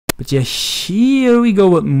But yeah, here we go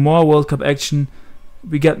with more World Cup action.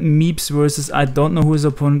 We got Meeps versus I don't know who his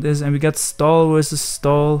opponent is, and we got Stall versus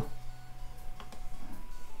Stall.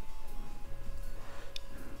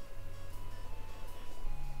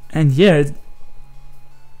 And yeah,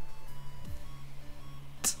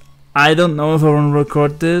 I don't know if I want to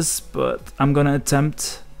record this, but I'm gonna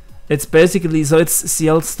attempt. It's basically, so it's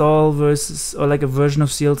CL Stall versus, or like a version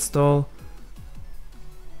of CL Stall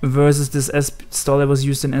versus this Stall that was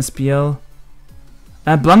used in SPL.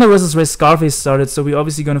 And Blunder versus reyscarface started, so we're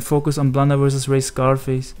obviously gonna focus on Blunder versus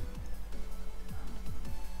reyscarface.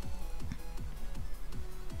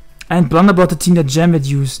 And Blunder brought the team that Jam had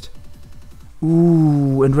used.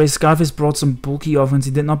 Ooh, and reyscarface brought some bulky offense.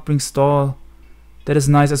 He did not bring Stall. That is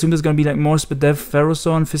nice. I assume there's gonna be like more Spadev,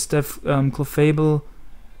 Ferrothorn, Fistev, Clefable,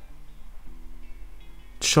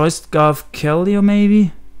 Choice Scarf, Keldeo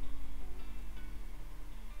maybe?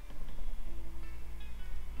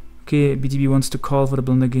 Okay, BTB wants to call for the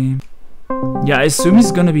Blunder game. Yeah, I assume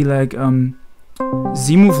he's gonna be like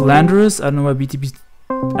Z-move Landorus. I don't know why BTB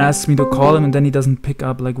asks me to call him and then he doesn't pick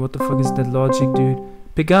up. Like, what the fuck is that logic, dude?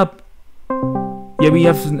 Pick up! Yeah, we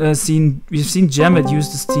have seen Jamet use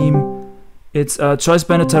this team. It's Choice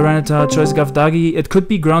Bandit Tyranitar, Choice Gav Dagi. It could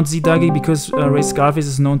be Ground Z Dagi because reyscarface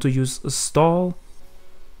is known to use a Stall.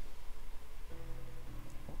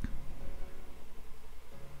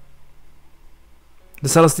 The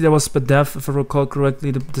Celestia was Spadev, if I recall correctly,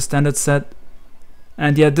 the standard set.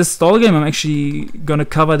 And yeah, this Stall game, I'm actually gonna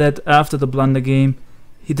cover that after the Blunder game.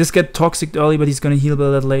 He does get toxic early, but he's gonna heal by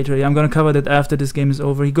that later. Yeah, I'm gonna cover that after this game is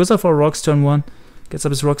over. He goes up for rocks turn 1. Gets up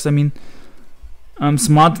his rocks, I mean.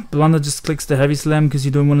 Smart Blunder just clicks the heavy slam because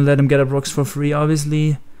you don't want to let him get up rocks for free,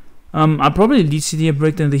 obviously. I'll probably lead CD a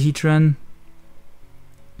break then the Heatran.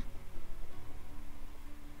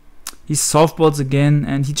 He softballs again,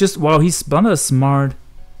 and he just, wow, he's Blunder is smart.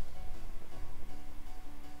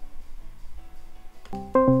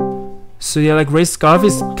 So yeah, like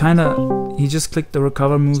reyscarface kinda, he just clicked the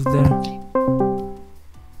recover move there.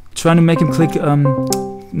 Trying to make him click,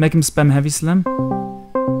 make him spam heavy slam.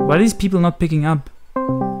 Why are these people not picking up?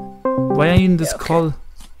 Why are you in this call?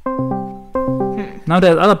 Now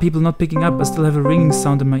there are other people not picking up, I still have a ringing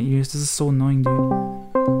sound in my ears. This is so annoying, dude.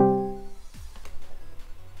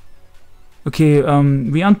 Okay,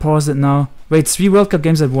 we unpause it now. Wait, 3 World Cup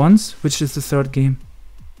games at once? Which is the 3rd game?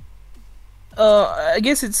 I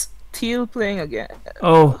guess it's Teal playing again.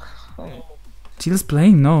 Oh. Teal's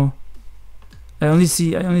playing? No. I only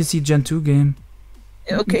see Gen 2 game.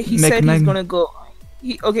 Okay, he said he's gonna go.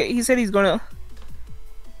 He said he's gonna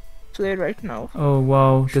play right now. Oh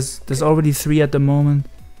wow, there's already 3 at the moment.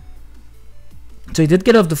 So he did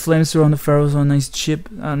get off the flamethrower on the Ferrothorn, nice chip.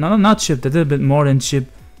 No, not chip, they did a bit more than chip.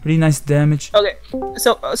 Really nice damage. Okay,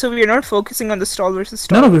 so we're not focusing on the Stall versus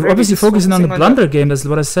Stall. No, we're obviously focusing on the Blunder game. That's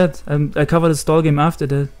what I said. I covered the Stall game after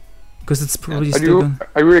that because it's probably still gonna...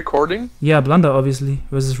 Are you recording? Yeah, Blunder obviously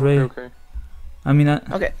versus Ray. Okay. I mean,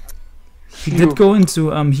 okay. He did go into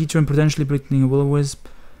Heatran potentially predicting a Will-O-Wisp.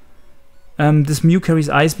 This Mew carries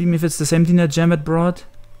Ice Beam if it's the same thing that Jamet brought.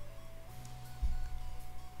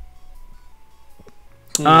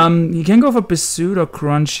 You can go for Pursuit or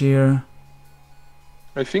Crunch here.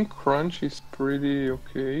 I think Crunch is pretty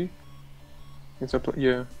okay. It's a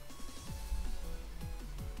yeah.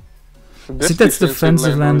 See, that's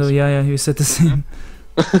defensive Lando. Yeah, you said the same.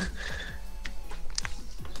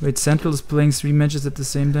 Wait, Central is playing 3 matches at the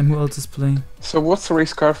same time. Who else is playing? So what's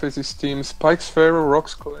reyscarface's team? Spikes, Pharaoh,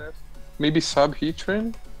 Rocks, Clef, maybe Sub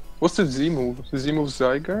Heatran? What's the Z move? The Z move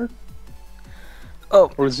Zygarde?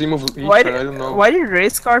 Oh. Or Z move Heatran, I don't know. Why did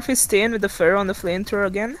reyscarface stay in with the Pharaoh on the flamethrower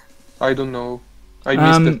again? I don't know. I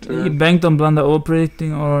missed it. He banked on Blunder over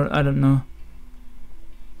predicting, or I don't know.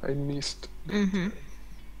 I missed.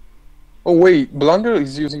 Oh wait, Blunder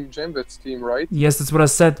is using Jambet's team, right? Yes, that's what I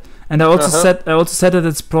said. And I also said that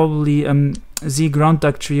it's probably Z Ground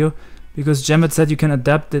Duck Trio, because Jambet said you can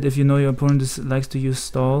adapt it if you know your opponent likes to use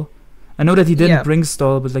Stall. I know that he didn't bring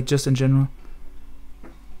Stall, but like just in general.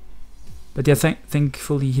 But yeah,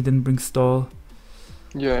 thankfully he didn't bring Stall.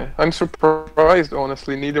 Yeah, I'm surprised,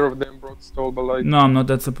 honestly. Neither of them brought Stall, but like... No, I'm not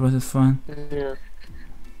that surprised, it's fine. Yeah.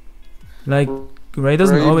 Like, Ray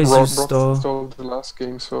doesn't always use Stall. Stall the last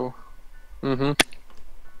game, so... I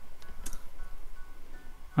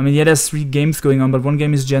mean, yeah, there's 3 games going on, but 1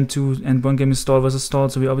 game is Gen 2 and 1 game is Stall versus Stall,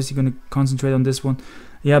 so we're obviously going to concentrate on this one.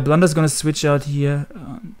 Yeah, Blunder's going to switch out here.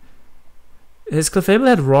 His Clefable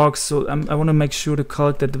had rocks, so I want to make sure to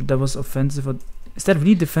calc that was offensive. Or is that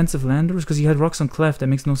really defensive Landorus? Because he had rocks on Clef, that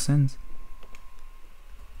makes no sense.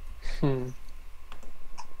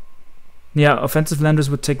 Yeah, offensive landers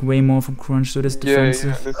would take way more from Crunch, so it is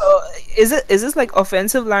defensive. Is this like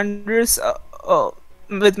offensive landers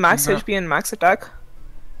with max HP and max attack?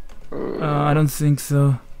 I don't think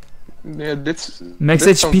so. Yeah, max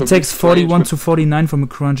HP takes 41 to 49 from a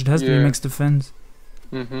Crunch. It has to be max defense.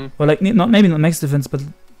 Well, like maybe not max defense, but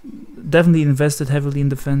definitely invested heavily in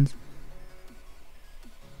defense.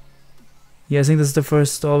 Yeah, I think this is the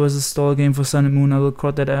first stall versus stall game for Sun and Moon. I will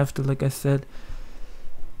quad that after, like I said.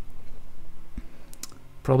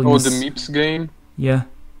 Probably. Oh, the Meeps game. Yeah.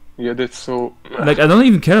 Yeah, that's so. Like I don't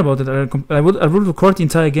even care about it. I would record the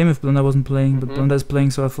entire game if Blunder wasn't playing, but Blunder is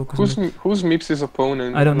playing, so I focus. Who's Meeps'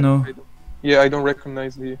 opponent? I don't know. Yeah, I don't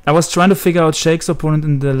recognize the. I was trying to figure out Shake's opponent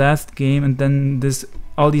in the last game, and then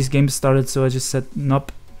all these games started, so I just said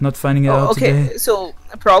nope, not finding it out today. Okay, so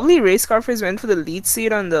probably reyscarface went for the lead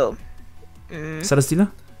seed on the.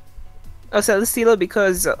 Celesteela? Celesteela,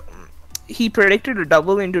 because he predicted a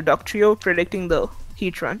double into Ductrio, predicting the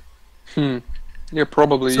heat run. Yeah,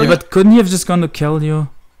 probably. So, but couldn't he have just gone to Keldeo?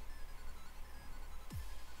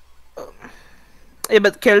 Yeah,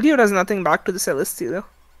 but Keldeo does nothing back to the Celesteela.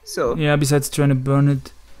 So. Yeah, besides trying to burn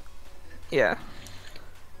it. Yeah.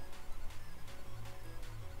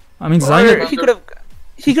 I mean, Zygarde.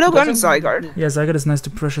 He could have gone Zygarde. Yeah, Zygarde is nice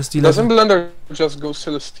to pressure Steelers. Doesn't Blunder just go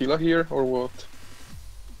Celesteela here, or what?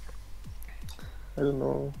 I don't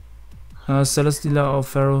know. Celesteela or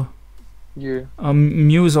Pharaoh. Yeah.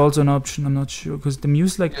 Mew is also an option. I'm not sure because the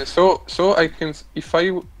Mew's like. Yeah, so I can if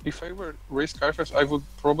I were reyscarface, I would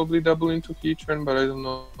probably double into Heatran, but I don't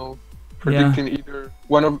know. Predicting either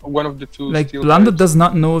one of the two. Like steel Blunder types. does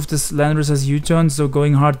not know if this Landorus has U-turn, so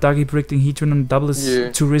going hard Dagi predicting Heatran on double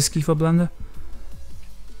is too risky for Blunder.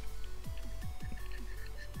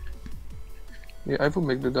 Yeah, I would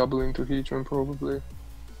make the double into Heatran probably,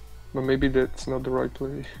 but maybe that's not the right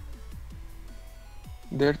play.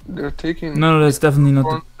 They're taking. No, that's definitely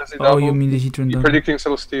not. Oh, you mean the Heatran? You're predicting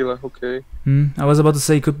Celesteela, okay. I was about to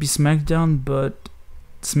say it could be Smackdown, but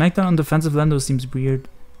Smackdown on defensive Landorus seems weird.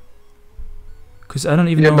 Because I don't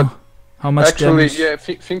even know how much actually, damage. yeah,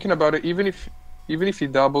 thinking about it, even if he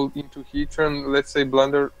doubled into Heatran, let's say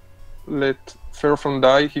Blunder let Ferrothorn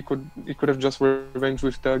die, he could have just revenge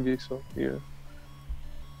with Dagi, so yeah.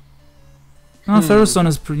 Ferrothorn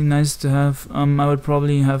is pretty nice to have. I would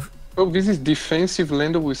probably have. Oh, this is defensive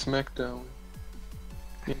Lando with Smackdown.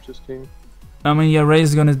 Interesting. I mean, yeah, Ray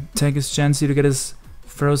is gonna take his chance here to get his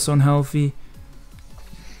Ferrothorn healthy.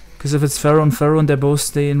 Because if it's Pharaoh and they both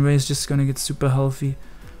stay in, Ray is just gonna get super healthy.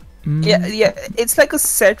 Yeah, it's like a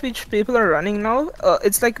set which people are running now.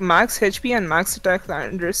 It's like max HP and max attack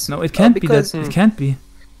Landers. No, it can't be that. It can't be.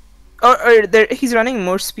 Or he's running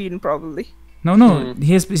more speed probably. No,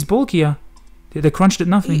 he's bulkier. The Crunch did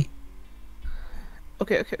nothing.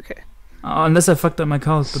 Okay. Unless I fucked up my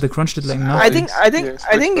count, but the Crunch did like nothing. I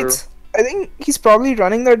think he's probably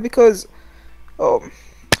running that because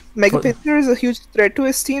Mega Pinsir is a huge threat to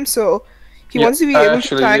his team, so he wants to be able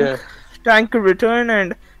to tank a return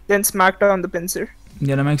and then smack down the Pinsir.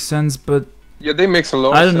 Yeah, that makes sense, but yeah, they makes a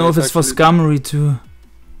lot. I don't know if it's for Scammery too.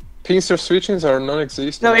 Pinsir switchings are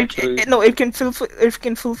non-existent. No, it can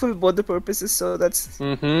fulfill both the purposes. So that's.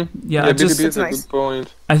 Yeah, BTB is a good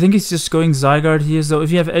point. I think it's just going Zygarde here. So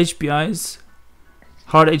if you have HPIs,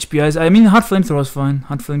 hard HPIs. I mean, hard flamethrower is fine.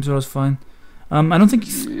 I don't think.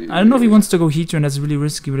 I don't know if he wants to go Heatran. That's really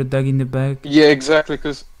risky with a Dagi in the back. Yeah, exactly.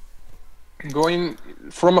 Because going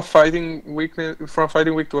from a fighting week to a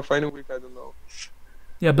fighting week, I don't know.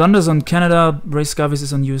 Yeah, Blunder's on Canada. reyscarface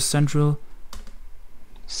is on US Central.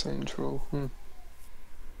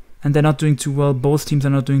 And they're not doing too well. Both teams are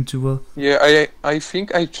not doing too well. Yeah, I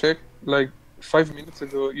think I checked like 5 minutes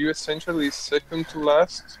ago. US Central is second to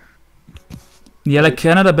last. Yeah, like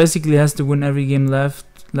Canada basically has to win every game left.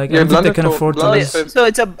 Like I don't think they can afford to lose. So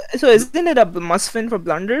isn't it a must win for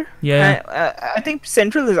Blunder? Yeah. I think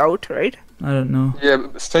Central is out, right? I don't know. Yeah,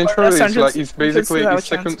 Central is basically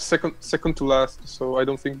second to last. So I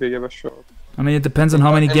don't think they have a shot. I mean, it depends on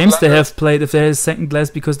how many games they have played. If they're second place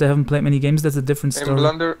because they haven't played many games, that's a different story.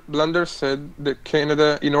 And Blunder said that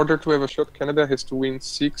Canada, in order to have a shot, Canada has to win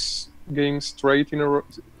 6 games straight in a row.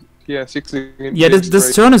 Yeah, 6 games. Yeah,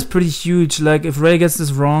 this turn is pretty huge. Like, if Ray gets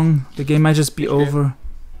this wrong, the game might just be over.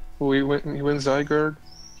 He went Zygarde.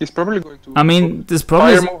 He's probably going to. I mean, this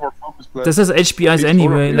probably this has HPIs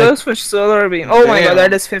anyway. Like, for Solar Beam. Oh my god,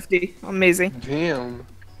 that is 50. Amazing. Damn.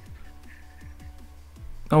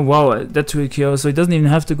 Oh wow, that will kill. So he doesn't even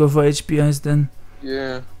have to go for HPIs then.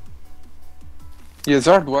 Yeah. Yeah,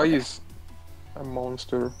 Zardwai is a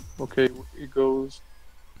monster. Okay, he goes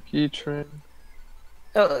Heatran.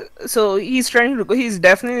 So he's trying to go. He's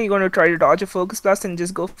definitely going to try to dodge a focus blast and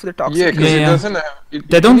just go for the toxic. Yeah, because it doesn't have.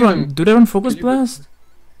 They don't run. Do they run focus blast?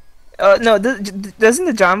 No. Doesn't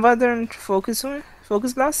the Jamba run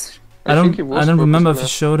focus blast? I don't remember if he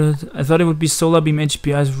showed it. I thought it would be Solar Beam,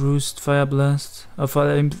 HPI's Roost, Fire Blast, or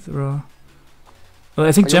Flamethrower. Well,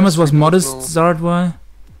 I think Gemma's was modest Zard-Y.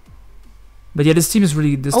 But yeah, this team is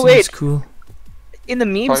really. This team is cool. In the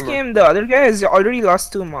memes game, the other guy has already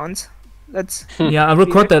lost 2 mons. That's yeah, I'll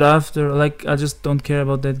record that after. Like, I just don't care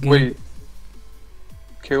about that game. Wait,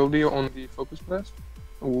 Keldeo on the focus blast?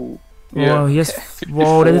 Ooh. Yeah. Wow, yes.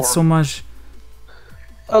 Wow, that did so much.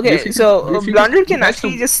 Okay, so Blunder can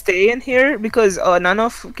actually just stay in here because none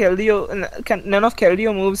of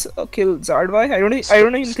Keldeo moves kill Zard-Y. I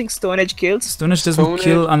don't even think Stone Edge kills. Stone Edge doesn't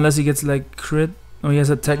kill unless he gets like crit or he has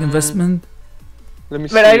attack investment.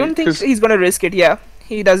 But I don't think he's gonna risk it. Yeah,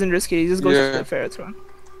 he doesn't risk it. He just goes for the Ferrothorn.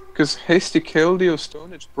 Because Hasty Keldeo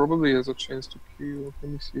Stone Edge probably has a chance to kill.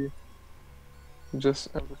 Let me see.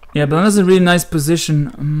 Yeah, Blunder's a really nice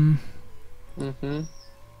position.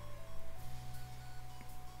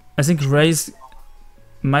 I think Rays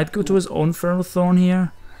might go to his own Ferrothorn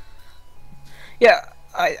here. Yeah,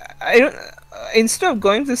 I don't. Instead of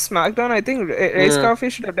going to SmackDown, I think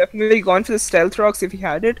reyscarface should have definitely gone for the Stealth Rocks if he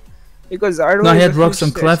had it. Because no, he had Rocks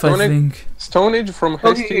on Clef, I think. Stone Edge from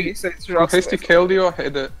Hasty Keldeo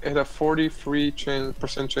had a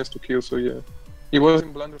 43% chance to kill, so yeah. He was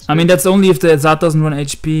in Blunder. I mean, that's only if the Zard doesn't run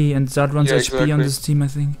HP, and Zard runs HP on this team, I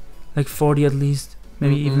think. Like 40 at least,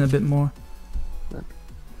 maybe even a bit more.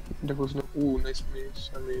 There was no. Ooh, nice miss.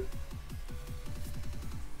 I mean.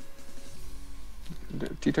 The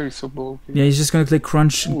Titer is so bulky. Yeah, he's just gonna click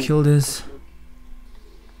Crunch and kill this.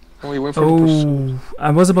 Oh, he went for the Pursuit.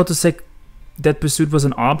 I was about to say that Pursuit was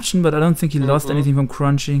an option, but I don't think he lost anything from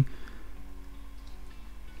crunching.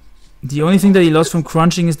 The only thing that he lost from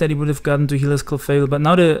crunching is that he would have gotten to heal his Clefable, but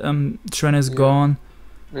now the Trainer is gone.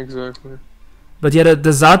 Exactly. But yeah, the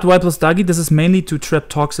Zard-Y plus Dagi, this is mainly to trap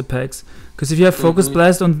Toxapex. Because if you have Focus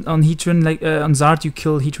Blast on Heatran, like on Zard, you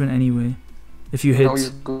kill Heatran anyway. If you hit. Now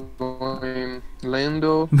you're going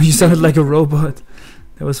Lando. You sounded like a robot.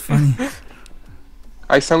 That was funny.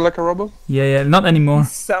 I sound like a robot? Yeah, not anymore.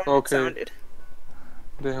 Sounded.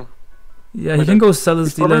 Damn. Yeah, he can go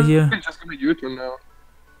Celis Dealer here. He's just gonna U-turn now.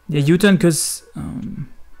 Yeah, U-turn because...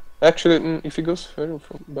 Actually, if he goes further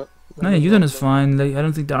from... But no, yeah, U-turn is fine. Like, I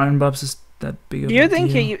don't think the Iron Bobs is that big of a deal. Do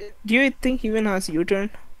you think he even has U-turn?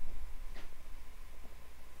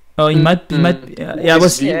 Oh, he might be... Yeah, I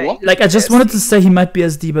was... Like, I just wanted to say he might be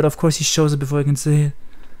SD, but of course he shows it before I can say it.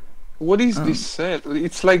 What is this set?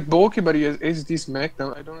 It's like bulky, but he has SD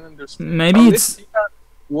Smackdown. I don't understand. Maybe it's...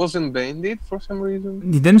 wasn't banded for some reason.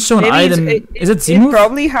 He didn't show an item. Is it Z-move? It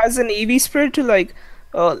probably has an EV spread to like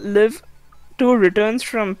live 2 returns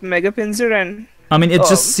from Mega Pinsir and... I mean, it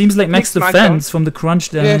just seems like max defense from the crunch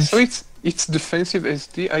damage. Yeah, so it's defensive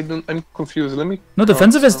SD. I'm confused. Let me... No,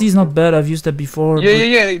 defensive SD is not bad. I've used that before.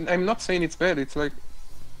 Yeah. I'm not saying it's bad. It's like...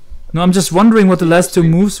 No, I'm just wondering what the last 2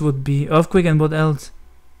 moves would be. Earthquake and what else?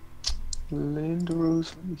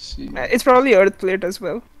 Landorus, let me see. It's probably Earth Plate as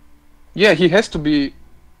well. Yeah, he has to be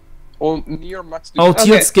near max defense. Oh,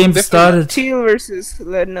 Teal6 game started. Teal versus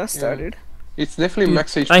Lednah started. It's definitely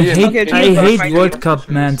max HP. I hate World Cup,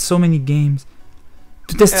 man. So many games.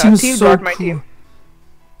 Dude, this team is so cool. Team.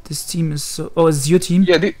 This team is so... Oh, is your team?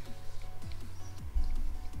 Yeah, the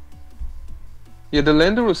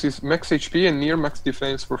Landorus is max HP and near max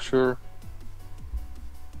defense for sure.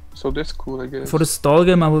 So that's cool, I guess. For the stall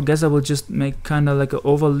game, I will just make kind of like an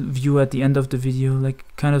overview at the end of the video, like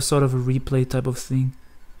kind of sort of a replay type of thing.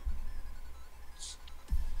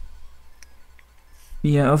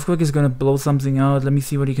 Yeah, Earthquake is gonna blow something out. Let me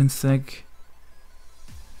see what he can think.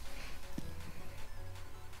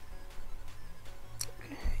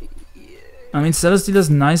 I mean, Celis Dealer is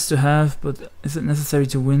nice to have, but is it necessary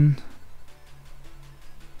to win?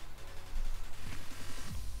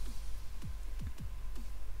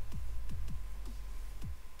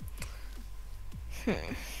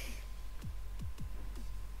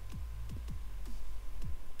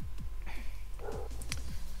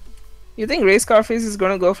 You think reyscarface is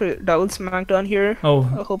gonna go for double Smackdown here? Oh.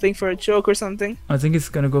 Hoping for a choke or something? I think it's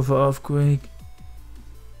gonna go for Earthquake.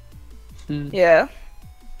 Yeah.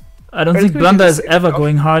 I don't think Blunder is ever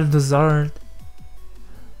going hard into Zard.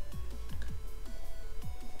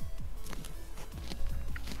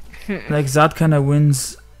 Like, Zard kinda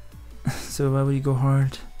wins. So why would you go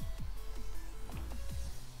hard?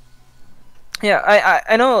 Yeah,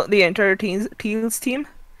 I know the entire Teal's team.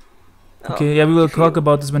 Okay, yeah, we will talk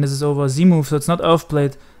about this when this is over. Z-move, so it's not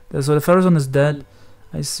Earthplate. So the Ferrothorn is dead,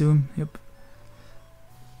 I assume. Yep.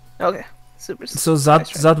 Okay, super. So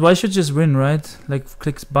Zadwai should just win, right? Like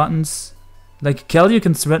clicks buttons. Like Kel, you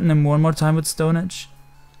can threaten him one more time with Stone Edge.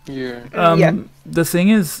 Yeah. Yeah. The thing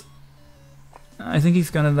is, I think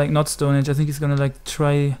he's gonna like not Stone Edge. I think he's gonna like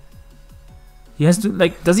try. He has to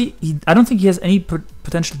like. Does he? I don't think he has any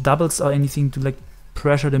potential doubles or anything to like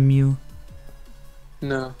pressure the Mew.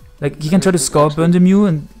 No. Like he can try to Scald Burn the Mew,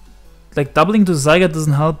 and like doubling to Zygarde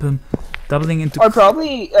doesn't help him. Doubling into or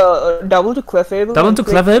probably double to Clefable. Double to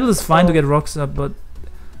Clefable is fine to get rocks up, but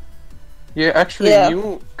yeah, actually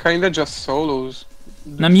Mew kinda just solos.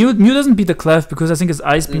 Now Mew doesn't beat the Clef because I think his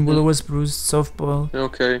Ice Beam will always bruise Softball.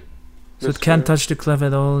 Okay. So it can't touch the Clef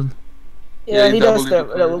at all. Yeah, he does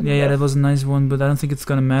that. Yeah, that was a nice one, but I don't think it's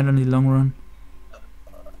gonna matter in the long run.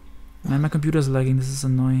 Man, my computer's lagging. This is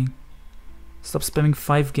annoying. Stop spamming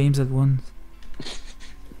 5 games at once.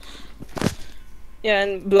 Yeah,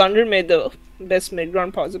 and Blunder made the best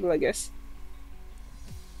mid-ground possible, I guess.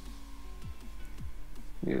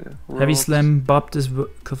 Yeah. Heavy Slam, Bob, this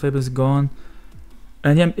Clefable is gone.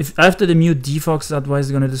 And yeah, if after the Mew Defox, otherwise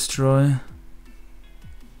is gonna destroy.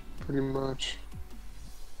 Pretty much.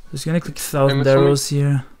 Just gonna click 1000 arrows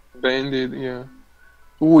here. Banded, yeah.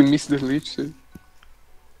 Ooh, we missed the Leech Seed.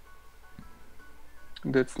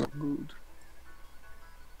 That's not good.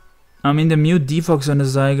 I mean, the Mew Defox on the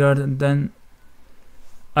Zygarde, and then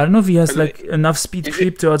I don't know if he has like enough speed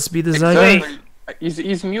creep to outspeed the Zygarde.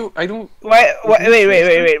 Is Mew? I don't.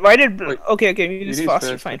 Wait. Why did? Okay, Mew is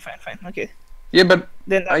faster. Fine. Okay. Yeah, but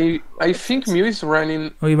then I think Mew is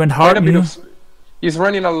running. Oh, he went hard. Mew. He's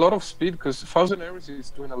running a lot of speed because 1000 arrows is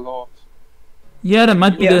doing a lot. Yeah, that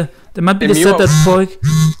might be the set that Poik.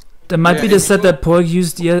 That might be the set that Poik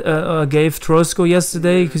used gave Trosco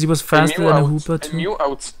yesterday because he was faster than a Hooper too. Mew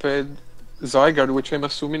outsped Zygarde, which I'm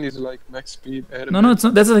assuming is like max speed. No, it's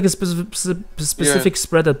not. That's like a specific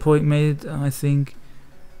spread that Poik made, I think.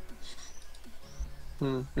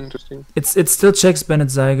 Interesting. It still checks Bennett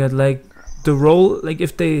Zygarde. Like the roll, like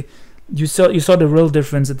if they, you saw the roll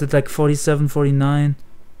difference. It did like 47, 49,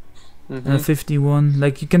 51.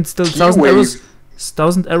 Like you can still 1000 arrows.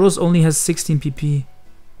 1000 arrows only has 16 PP.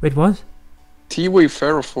 Wait, what? T-Wave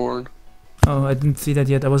Ferrothorn. Oh, I didn't see that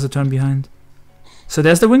yet. I was a turn behind. So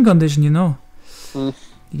there's the win condition, you know. You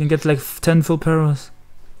can get like 10 full paras.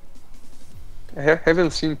 I haven't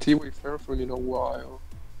seen T-Wave Ferrothorn in a while.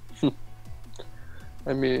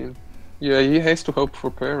 I mean, yeah, he has to hope for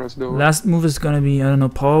paras though. Last move is gonna be, I don't know,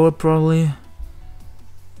 Power Whip probably.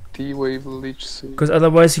 T-Wave Leech Seed. Because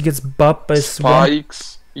otherwise he gets bopped by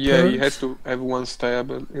Spikes. Yeah, he has to have one stab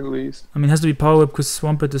at least. I mean, it has to be Power Whip because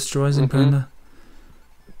Swampert destroys him kinda.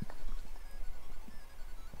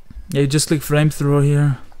 Yeah, you just click Flamethrower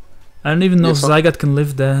here. I don't even know if Zygarde can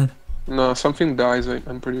live that. No, something dies,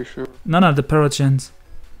 I'm pretty sure. No, the Parachance.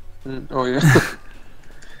 Oh yeah.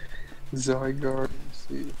 Zygarde,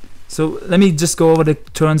 see. So let me just go over the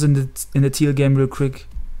turns in the Teal game real quick.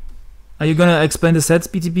 Are you gonna explain the sets,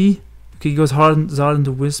 BTB? Okay, he goes hard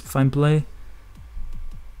into Wisp, fine play.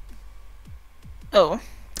 Oh.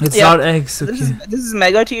 It's Zard X, okay. This is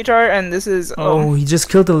Mega T-Tar and this is... Oh, he just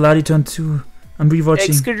killed the Lati turn 2. I'm rewatching.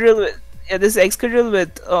 Excadrill with... Yeah, this is Excadrill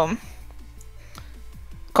with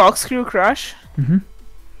Corkscrew Crush.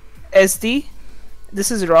 SD.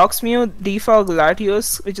 This is Rocks Mew, Defog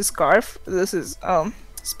Latios, which is Scarf. This is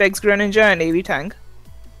Specs Greninja and AV Tank.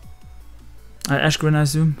 Ashgren, I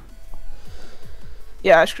assume.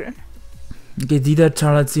 Yeah, Ashgren. Okay,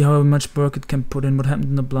 D-Tar, let's see how much work it can put in. What happened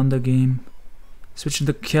in the Blunder game? Switch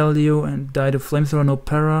into Keldeo and die to Flamethrower, no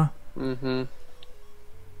para. And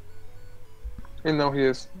now he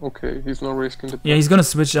is okay. He's not risking the. Yeah, he's gonna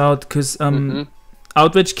switch out because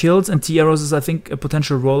Outrage kills and T-Arrows is I think a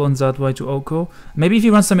potential roll on Zadwai to Oko. Maybe if he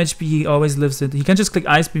runs some HP, he always lives it. He can just click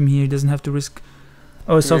Ice Beam here. He doesn't have to risk.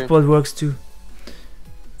 Oh, Softball works too.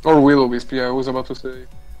 Or Will-O-Wisp. Yeah, I was about to say.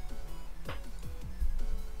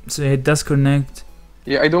 So it does connect.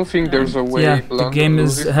 Yeah, I don't think there's a way. Yeah, the game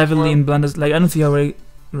is heavily in blunders. Like I don't see how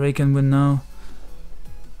Ray can win now.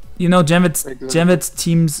 You know, Jamvet's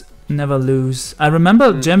teams never lose. I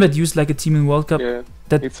remember Jamvet used like a team in World Cup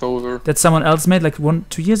it's over. That someone else made like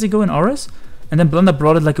 2 years ago in Oris, and then Blunder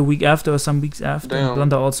brought it like a week after or some weeks after. And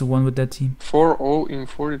Blunder also won with that team. 4-0 in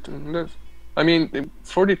 42. I mean,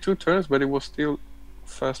 42 turns, but it was still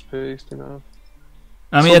fast-paced, you know.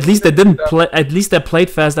 I mean, at least they didn't play. At least they played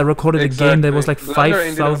fast. I recorded a game that was like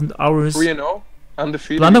 5,000 hours. 3-0,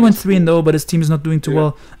 undefeated. Blunder went 3-0, but his team is not doing too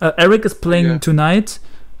well. Eric is playing tonight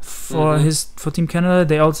for Team Canada.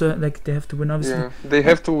 They also they have to win, obviously. Yeah, they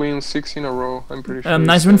have to win 6 in a row. I'm pretty sure.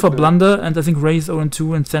 Nice win for Blunder, and I think Ray is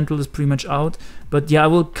 0-2, and Central is pretty much out. But yeah, I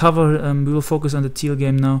will cover. We will focus on the Teal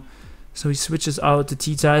game now. So he switches out the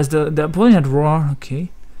Tita as the opponent had Roar.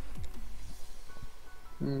 Okay.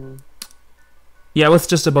 Yeah, I was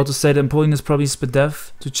just about to say the opponent is probably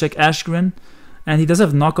Spadef to check Ashgren. And he does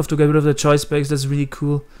have knockoff to get rid of the choice specs. That's really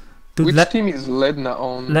cool. Dude, which team is Lednah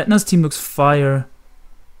on? Lednah's team looks fire.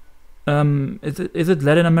 Is it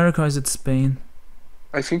Latin America or is it Spain?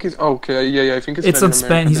 I think it's okay. Yeah, I think it's. It's on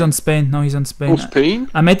Spain. He's on Spain. No, he's on Spain. Oh, Spain!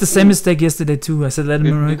 I made the same mistake yesterday too. I said Latin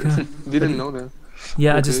America. Didn't know that.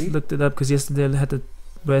 Yeah, okay. I just looked it up because yesterday I had it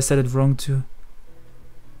where I said it wrong too.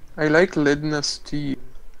 I like Lednah's team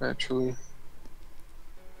actually.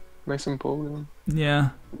 Nice and Polian. Yeah.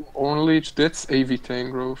 Only that's AV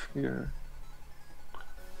growth. Yeah.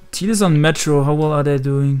 Teal is on Metro. How well are they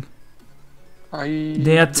doing?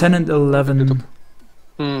 They are 10 and 11.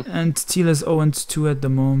 And Teal is 0 and 2 at the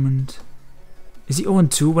moment. Is he 0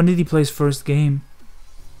 and 2? When did he play his first game?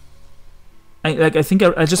 I think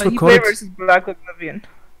I just recorded. He played versus Black Oblivion.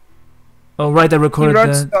 Oh right, I recorded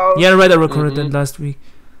that. Yeah, right, I recorded that last week.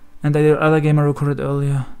 And the other game I recorded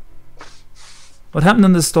earlier. What happened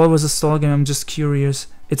in the stall was a stall game. I'm just curious.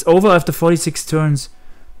 It's over after 46 turns.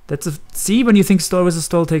 That's a see when you think stall versus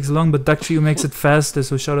stall takes long, but Duck Trio makes it faster.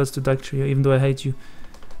 So shoutouts to Duck Trio, even though I hate you.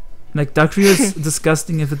 Like Duck Trio is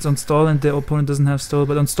disgusting if it's on stall and the opponent doesn't have stall,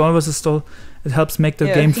 but on stall versus stall, it helps make the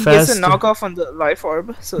game faster. He gets a knockoff on the life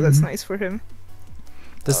orb, so that's nice for him.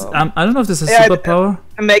 This I don't know if this is superpower.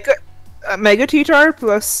 A Mega T-Tar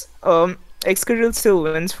plus Excadrill still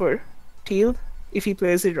wins for Teal if he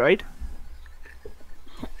plays it right.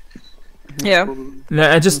 Yeah.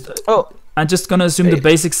 I'm just gonna assume the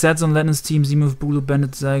basic sets on Lednah's team: Z-Move, Bulu,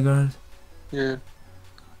 Bandit, Zygarde. Yeah.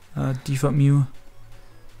 Default Mew.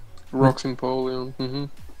 Rocks Empoleon. I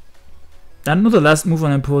don't know the last move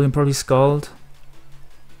on Empoleon, probably Scald.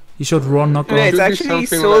 He showed Raw knockoff. Yeah, it's actually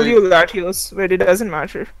Solio Latios, but it doesn't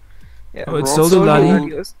matter. Yeah. Oh, it's Solio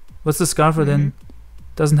Latios. What's the Scarfer then?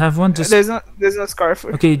 Doesn't have one? Just there's no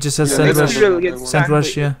Scarfer. Okay, it just has Sand Rush. Sand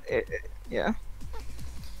Rush, yeah. Yeah.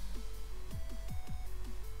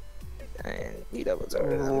 And he doubles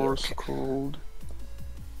over. Roar's cold.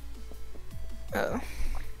 Oh.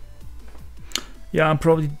 Yeah, I'm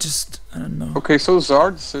probably just I don't know. Okay, so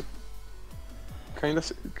Zard kind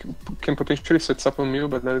of can potentially set up on Mew,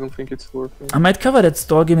 but I don't think it's worth it. I might cover that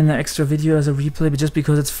stall game in an extra video as a replay, but just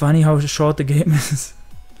because it's funny how short the game is,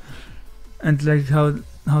 and like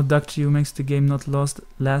how Duck Trio makes the game not last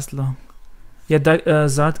long. Yeah,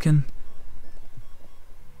 Zard can.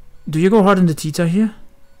 Do you go hard in the Tita here?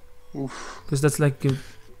 Because that's like good.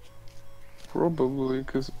 Probably,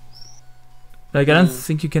 because. Like I don't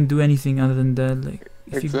think you can do anything other than that. Like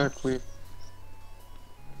exactly.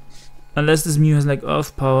 Unless this Mew has like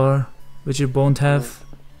off power, which it won't have.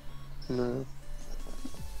 No.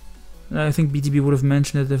 I think BTB would have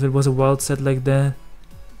mentioned it if it was a wild set like that.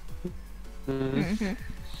 Dang.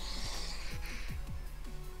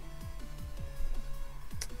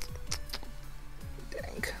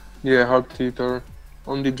 Yeah, hard Teeter.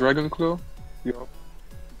 On the Dragon Claw? Yeah.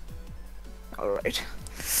 Alright.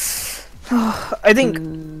 I think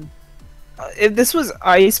if this was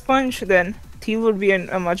Ice Punch, then Teal would be in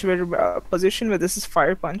a much better position, but this is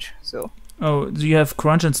Fire Punch, so... Oh, do you have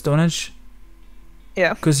Crunch and Stone Edge?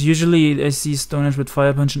 Yeah. Because usually I see Stone Edge with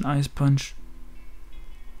Fire Punch and Ice Punch.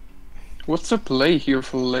 What's the play here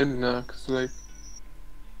for Lednah? Cause like...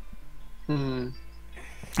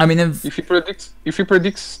 I mean, if he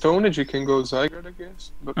predicts Stone Edge, he can go Zygarde, I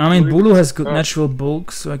guess. But I mean, Bulu has good natural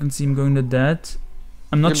bulk, so I can see him going to that.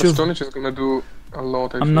 I'm not sure. But Stone Edge is gonna do a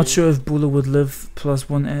lot. I'm not sure if Bulu would live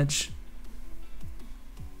 +1 edge.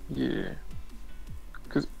 Yeah.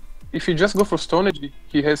 Because if you just go for Stone Edge,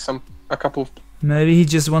 he has a couple of. Maybe he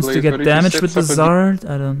just wants to get damage with the Zard.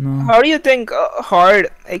 I don't know. How do you think hard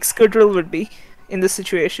Excadrill would be in this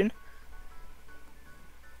situation?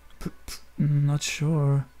 Not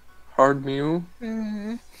sure. Hard Mew.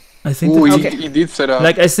 I think. He did set up.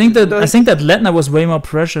 Like I think that Lednah was way more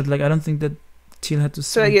pressured. Like I don't think that Teal had to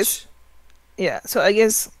switch. So I guess. Yeah. So I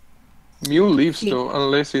guess. Mew leaves though,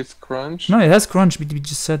 unless it's Crunch. No, it has Crunch. We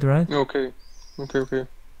just said, right? Okay.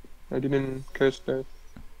 I didn't catch that.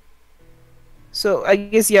 So I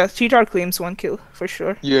guess Cheetar claims 1 kill for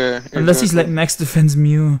sure. Yeah. Exactly. Unless he's like max defense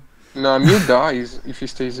Mew. Nah, Mew dies if he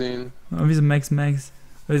stays in. Oh, he's a max.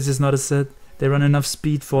 But it's just not a set. They run enough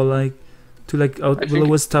speed for like to like out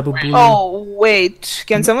lowest type of Bulu. Oh wait,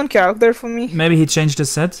 can someone calc there for me? Maybe he changed the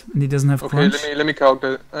set and he doesn't have Crunch. Okay, let me calc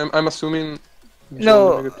that. I'm assuming.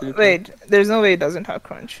 No, wait. There's no way it doesn't have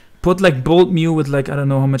Crunch. Put like Bolt Mew with like I don't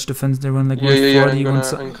know how much defense they run, like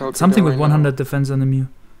 140, something with 100 defense on the Mew.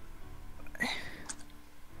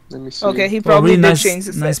 Let me see. Okay, he probably really did nice, change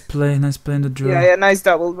the nice set. play in the draw. Yeah, nice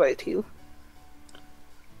double by Teal.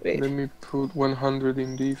 Wait. Let me put 100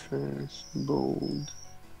 in defense. Bold.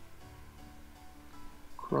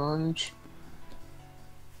 Crunch.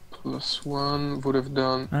 +1 would have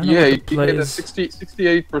done. Yeah, he had a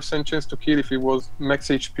 68% chance to kill if he was max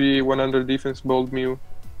HP, 100 defense, bold Mew.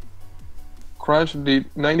 Crunch did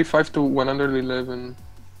 95 to 111.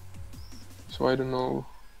 So I don't know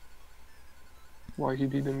why he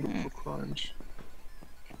didn't go for Crunch.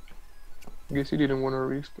 I guess he didn't want to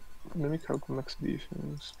risk. Let me calculate max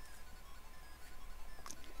defense.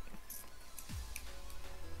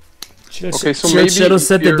 Okay, so maybe Shadow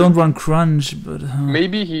said they don't want Crunch, but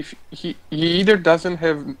maybe he either doesn't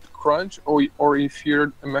have Crunch or he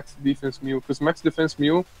feared a max defense Mew, because max defense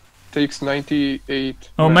Mew takes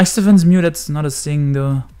 98. Oh, max defense Mew, that's not a thing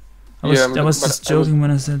though. I was just joking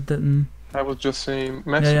when I said that. I was just saying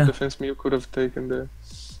max defense Mew could have taken that.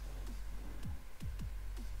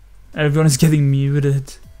 Everyone is getting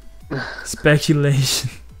muted. Speculation.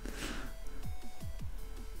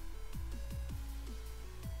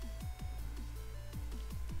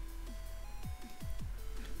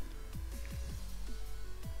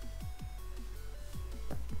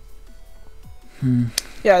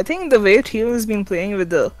 Yeah, I think the way Teal has been playing with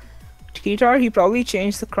the T-Tar, he probably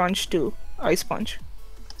changed the Crunch to Ice Punch.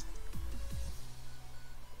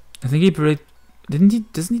 I think he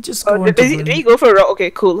doesn't he just go did he go for okay,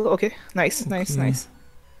 cool, okay, nice. I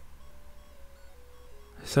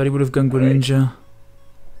thought he would have gone Greninja.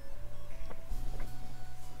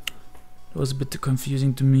 That was a bit too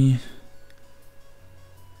confusing to me.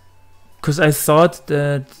 Because I thought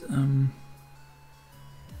that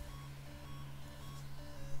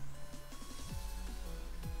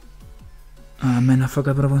ah man, I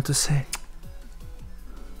forgot what I wanted to say.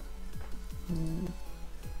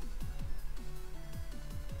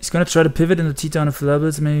 He's gonna try to pivot into T-Town of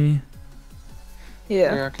levels, maybe.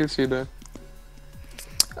 Yeah, I can see that.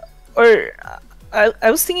 Or I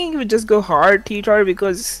was thinking he would just go hard T-Tar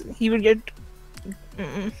because he would get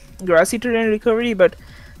grassy terrain recovery, but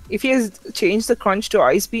if he has changed the Crunch to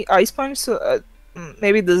Ice Punch, so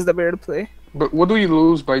maybe this is the better play. But what do you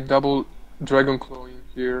lose by double Dragon Clawing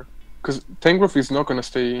here? Because Tangrowth is not gonna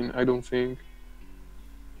stay in, I don't think.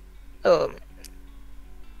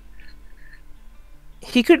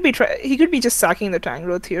 He could be just sacking the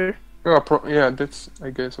Tangrowth here. Yeah, that's I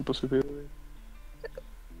guess a possibility.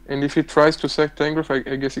 And if he tries to sack Tangrowth,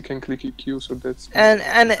 I guess he can click EQ, so that's...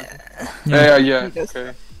 Yeah,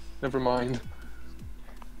 okay. Never mind.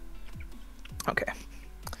 Okay.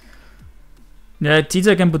 Yeah,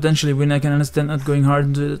 Tita can potentially win. I can understand not going hard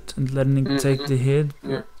into it and letting it take the hit.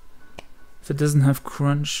 Yeah. If it doesn't have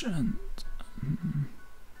Crunch and...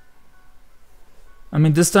 I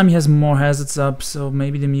mean, this time he has more hazards up, so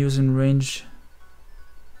maybe the Mew's in range.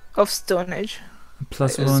 Of Stone Edge.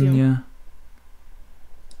 +1, yeah.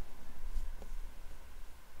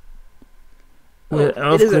 With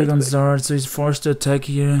Earthquake on Zard, so he's forced to attack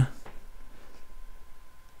here.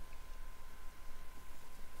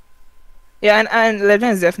 Yeah, and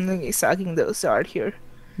Lednah is definitely sacking the Zard here.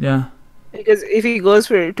 Yeah. Because if he goes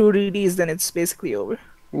for 2 DDs, then it's basically over.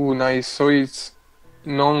 Ooh, nice. So it's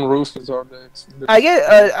non-roost Zard.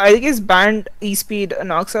 I guess banned E-Speed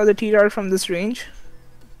knocks out the T-Tar from this range.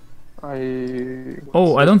 I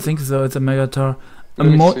don't think so. It's a Megatar.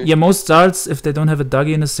 Most Zards, if they don't have a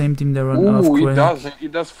Dougie in the same team, they run Earthquake.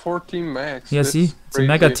 It does 14 max. Yeah, see? It's a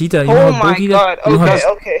Mega Tita. You know how bulky that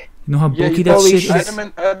okay. You know how bulky that shit is?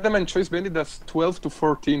 Adamant Choice Bandit does 12 to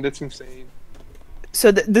 14. That's insane.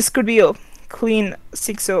 So this could be a clean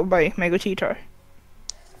 6-0 by Mega T-Tar.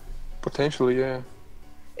 Potentially, yeah.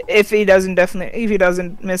 If he doesn't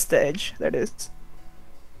miss the edge, that is.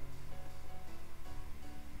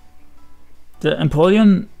 The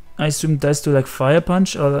Empoleon, I assume, dies to like Fire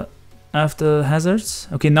Punch or after hazards.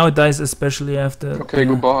 Okay, now it dies especially after. Okay,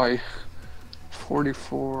 goodbye.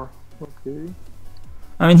 44. Okay.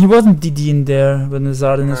 I mean, he wasn't DD in there with the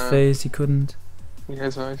Zard in his face. He couldn't. He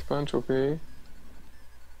has Ice Punch. Okay.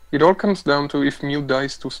 It all comes down to if Mew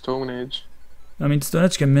dies to Stone Edge. I mean, Stone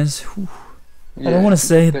Edge can miss. Yeah, I don't want to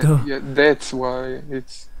say it though. Yeah, that's why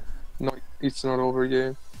it's not over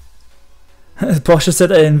yet. Porsche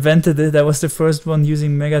said I invented it. I was the first one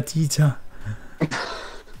using Mega Tita.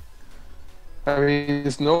 I mean,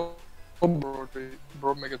 it's no broad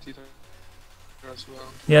Mega Tita as well.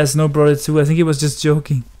 Yeah, Snow brought it too. I think he was just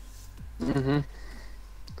joking.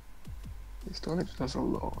 Stone Edge does a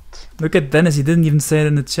lot. Look at Dennis. He didn't even say it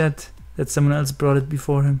in the chat that someone else brought it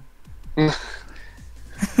before him.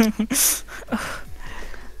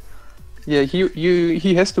 Yeah,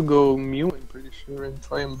 he has to go Mew, I'm pretty sure and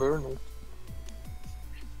try and burn it.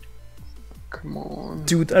 Come on.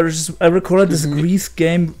 Dude, I recorded this Greece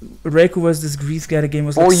game. Reiko was this Greece guy. The game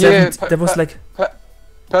was like 70. That was like.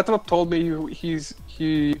 Petrov told me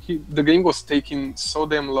the game was taking so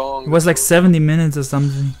damn long. It was like 70 minutes or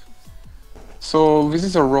something. So this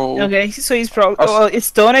is a roll. Okay, so he's probably. Is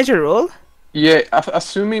Stone Age a roll? Yeah,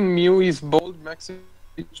 assuming Mew is bold, max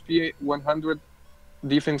HP 100,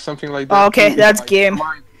 defense something like that. Okay, that's game.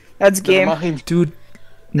 That's game. Dude.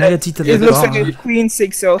 Negative it looks like a Queen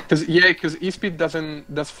 6-0. Because E-Speed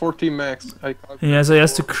does 40 max. Yeah, so he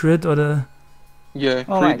has to crit or the... Yeah,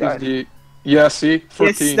 oh my god. Yeah, see?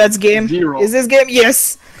 14. Yes, that's game. 0. Is this game?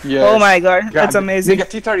 Yes! Yes. Oh my god, that's amazing.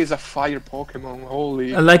 Megatitar is a fire Pokemon,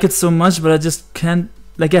 holy... I like it so much, but I just can't...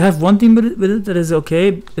 Like, I have one thing with it that is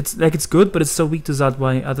okay. It's like, it's good, but it's so weak to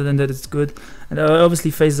Zadwai. Other than that, it's good. And I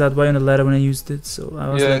obviously faced Zadwai on the ladder when I used it, so I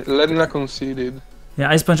was like... Lednah conceded. Yeah,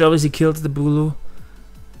 Ice Punch obviously killed the Bulu.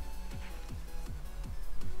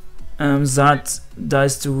 Zard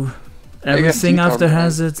dies to everything after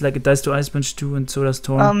Hazard, like it dies to Ice Punch too, and so does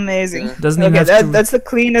Torn. Amazing. Yeah. Doesn't even have to, that's the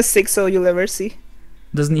cleanest 6-0 you'll ever see.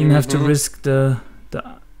 Doesn't even have to risk the...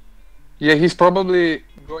 Yeah, he's probably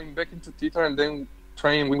going back into Tita and then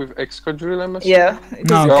trying with Excadrill, I'm assuming. Yeah,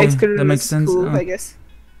 that makes sense. Cool, I guess.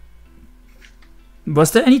 Was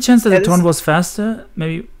there any chance that the Torn was faster?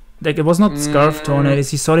 Maybe, like it was not Scarf Tornadus,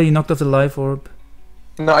 he saw that he knocked off the Life Orb.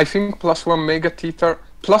 No, I think +1 Mega Tita,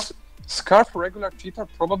 plus Scarf regular Tita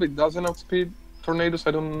probably doesn't outspeed Tornadus.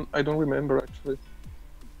 I don't remember actually.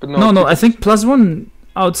 But no, I think +1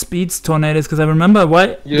 outspeeds Tornadus because I remember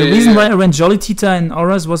why. The reason why I ran Jolly Tita and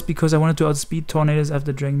Auras was because I wanted to outspeed Tornadus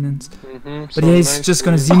after Dragon Dance. But so he's just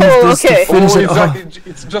gonna Z-move this to finish it off.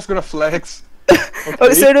 It's just gonna flex.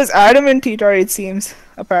 Okay. So it was Adamant Tita, it seems,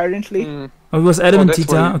 apparently. Oh, it was Adamant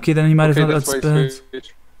Tita? Okay, then he might have not outspent.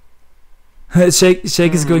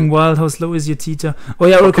 Shake is going wild. How slow is your Tita? Oh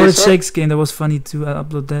yeah, I recorded Shake's game. That was funny too. I'll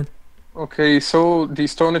upload that. Okay, so the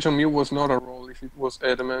Stone Edge on Mew was not a roll if it was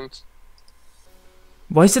Adamant.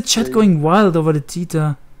 Why is the chat going wild over the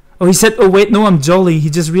Tita? Oh, he said, oh wait, no, I'm Jolly. He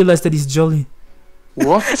just realized that he's Jolly.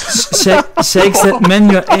 What? Shake said, man,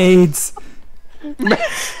 you're AIDS.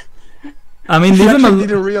 I mean, leave him alone. He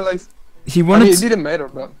didn't realize. He wanted. It didn't matter,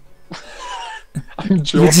 but. I'm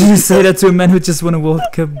joking. Did you say that to a man who just won a World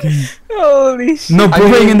Cup game? Holy shit. No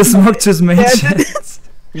bullying in the Smoke just made chat.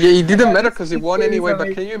 Yeah, it didn't matter because he won anyway,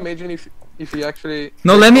 but can you imagine if he actually...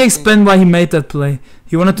 No, let me explain why he made that play.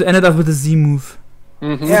 He wanted to end it up with a Z move.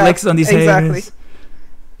 Flex on these haters.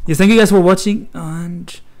 Yes, thank you guys for watching,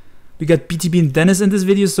 and we got BTB and Dennis in this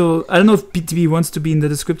video, so I don't know if BTB wants to be in the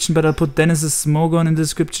description, but I'll put Dennis's Smogon in the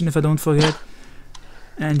description if I don't forget.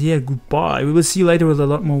 And yeah, goodbye. We will see you later with a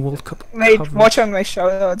lot more World Cup coverage. Watch on my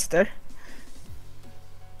shoutouts there.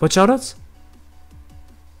 What shoutouts?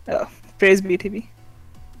 Oh, praise BTB.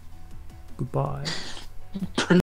 Goodbye.